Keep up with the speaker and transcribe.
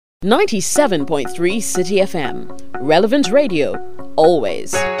97.3 Citi FM. Relevant radio,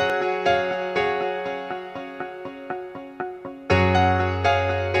 always.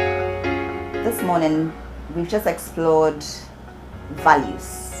 This morning, we've just explored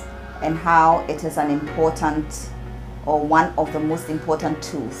values and how it is an important or one of the most important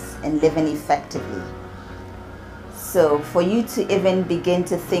tools in living effectively. So for you to even begin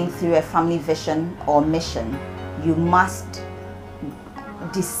to think through a family vision or mission, you must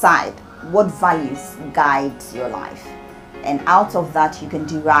decide what values guide your life, and out of that you can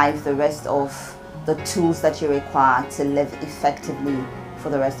derive the rest of the tools that you require to live effectively for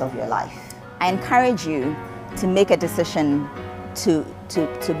the rest of your life. I encourage you to make a decision to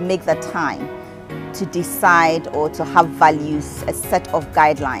make the time to decide or to have values, a set of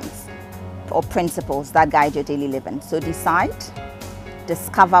guidelines or principles that guide your daily living. So decide,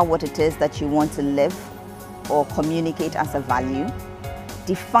 discover what it is that you want to live or communicate as a value.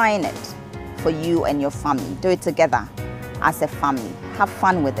 Define it for you and your family. Do it together as a family. Have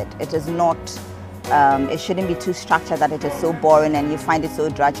fun with it. It is not, it shouldn't be too structured that it is so boring and you find it so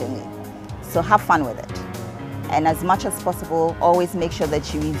drudgingly. So have fun with it. And as much as possible, always make sure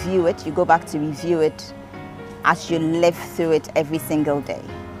that you review it. You go back to review it as you live through it every single day.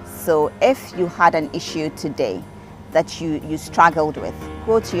 So if you had an issue today that you struggled with,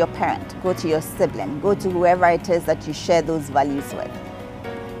 go to your parent, go to your sibling, go to whoever it is that you share those values with,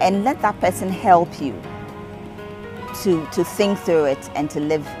 and let that person help you to think through it and to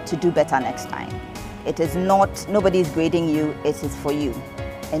live, to do better next time. It is not, nobody is grading you, it is for you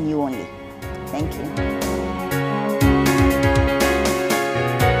and you only. Thank you.